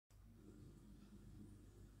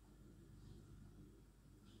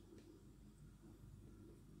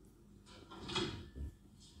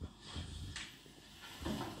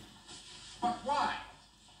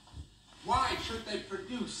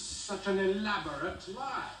such an elaborate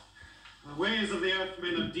lie? The ways of the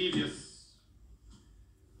Earthmen are devious.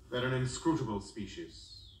 They're an inscrutable species.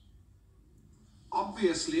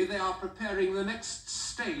 Obviously, they are preparing the next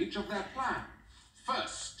stage of their plan.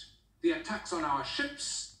 First, the attacks on our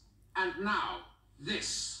ships, and now,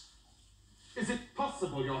 this. Is it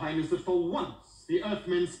possible, Your Highness, that for once the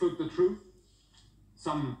Earthmen spoke the truth?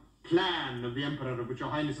 Some plan of the Emperor of which Your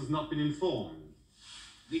Highness has not been informed?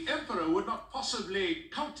 The Emperor would not possibly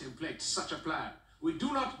contemplate such a plan. We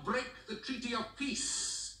do not break the treaty of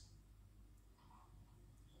peace.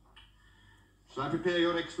 Shall I prepare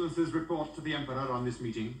Your Excellency's report to the Emperor on this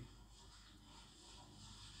meeting?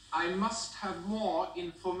 I must have more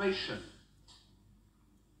information.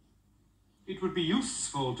 It would be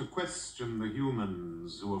useful to question the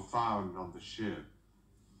humans who were found on the ship.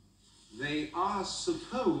 They are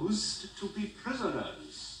supposed to be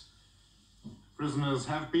prisoners. Prisoners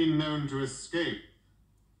have been known to escape,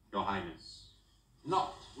 Your Highness.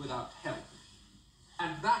 Not without help.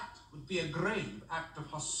 And that would be a grave act of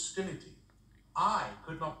hostility. I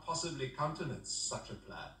could not possibly countenance such a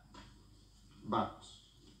plan. But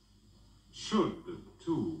should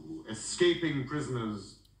two escaping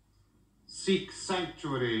prisoners seek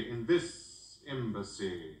sanctuary in this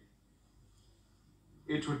embassy,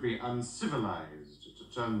 it would be uncivilized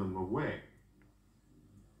to turn them away.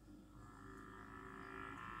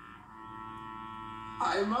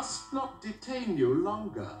 I must not detain you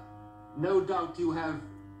longer. No doubt you have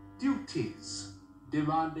duties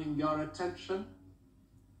demanding your attention.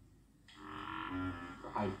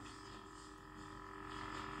 Right.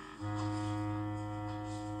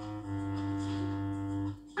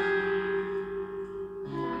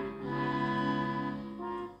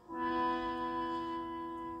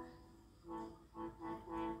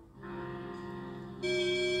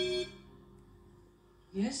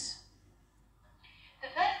 Yes? The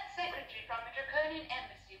first secretary from the Draconian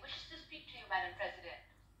embassy wishes to speak to you, Madam President.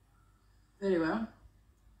 Very well.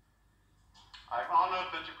 I'm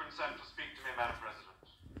honored that you consent to speak to me, Madam President.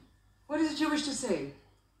 What is it you wish to say?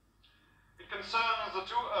 It concerns the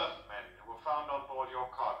two Earthmen who were found on board your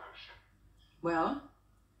cargo ship. Well?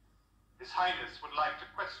 His Highness would like to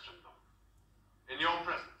question them. In your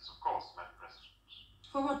presence, of course, Madam President.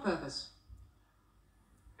 For what purpose?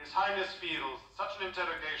 His Highness feels that such an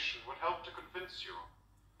interrogation would help to convince you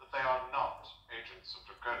that they are not agents of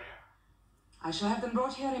Draconia. I shall have them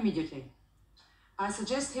brought here immediately. I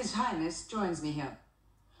suggest His Highness joins me here.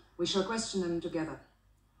 We shall question them together.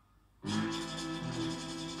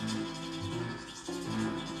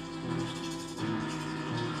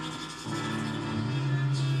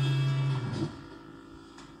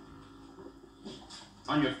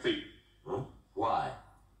 On your feet. Huh? Why?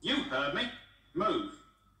 You heard me. Move.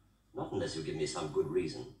 Not unless you give me some good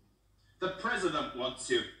reason. The President wants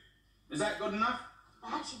you. Is that good enough?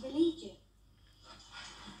 Perhaps he believed you.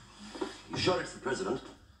 You sure it's the President?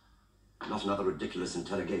 Not another ridiculous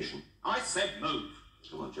interrogation. I said move.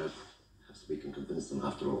 Come on, Joe. Perhaps we can convince them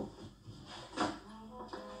after all.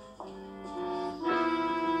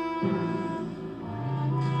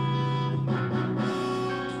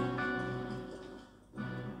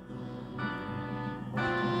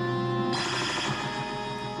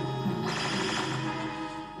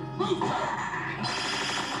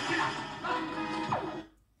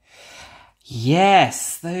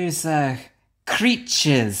 Yes, those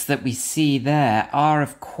creatures that we see there are,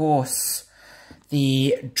 of course,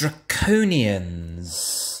 the Draconians.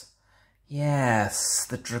 Yes,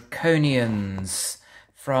 the Draconians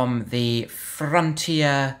from the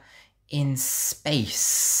Frontier in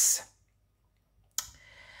Space.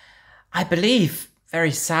 I believe,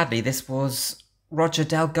 very sadly, this was Roger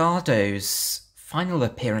Delgado's final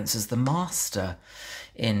appearance as the Master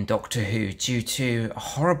in Doctor Who due to a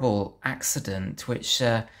horrible accident which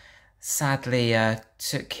sadly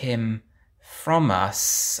took him from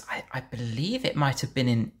us. I believe it might have been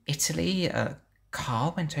in Italy. A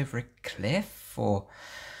car went over a cliff or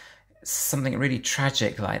something really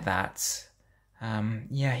tragic like that.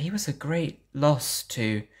 Yeah, he was a great loss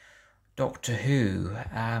to Doctor Who.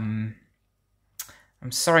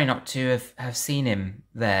 I'm sorry not to have seen him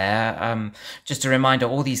there. Just a reminder,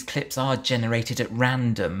 all these clips are generated at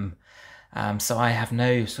random, so I have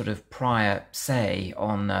no sort of prior say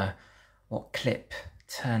on what clip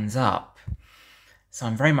turns up. So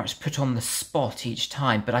I'm very much put on the spot each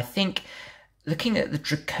time. But I think, looking at the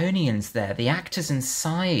Draconians there, the actors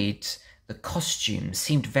inside the costumes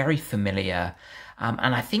seemed very familiar.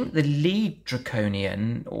 And I think the lead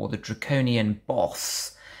Draconian, or the Draconian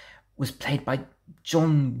boss, was played by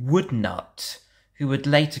John Woodnutt, who would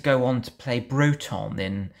later go on to play Broton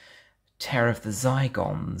in Terror of the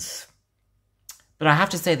Zygons. But I have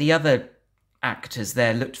to say the other actors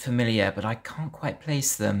there looked familiar, but I can't quite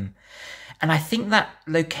place them. And I think that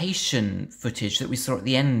location footage that we saw at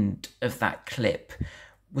the end of that clip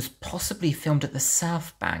was possibly filmed at the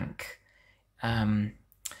South Bank in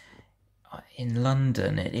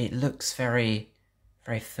London. It looks very,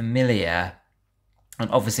 very familiar.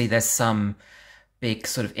 And obviously there's some big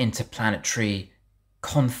sort of interplanetary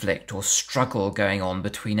conflict or struggle going on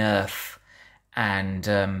between Earth and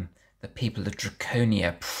the people of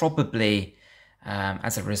Draconia, probably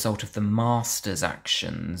as a result of the Master's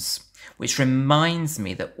actions. Which reminds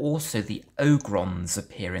me that also the Ogrons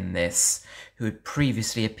appear in this, who had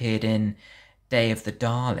previously appeared in Day of the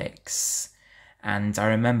Daleks. And I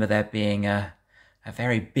remember there being a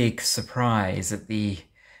very big surprise at the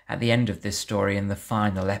end of this story in the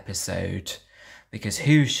final episode, because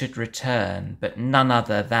who should return but none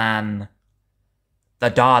other than the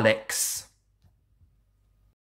Daleks.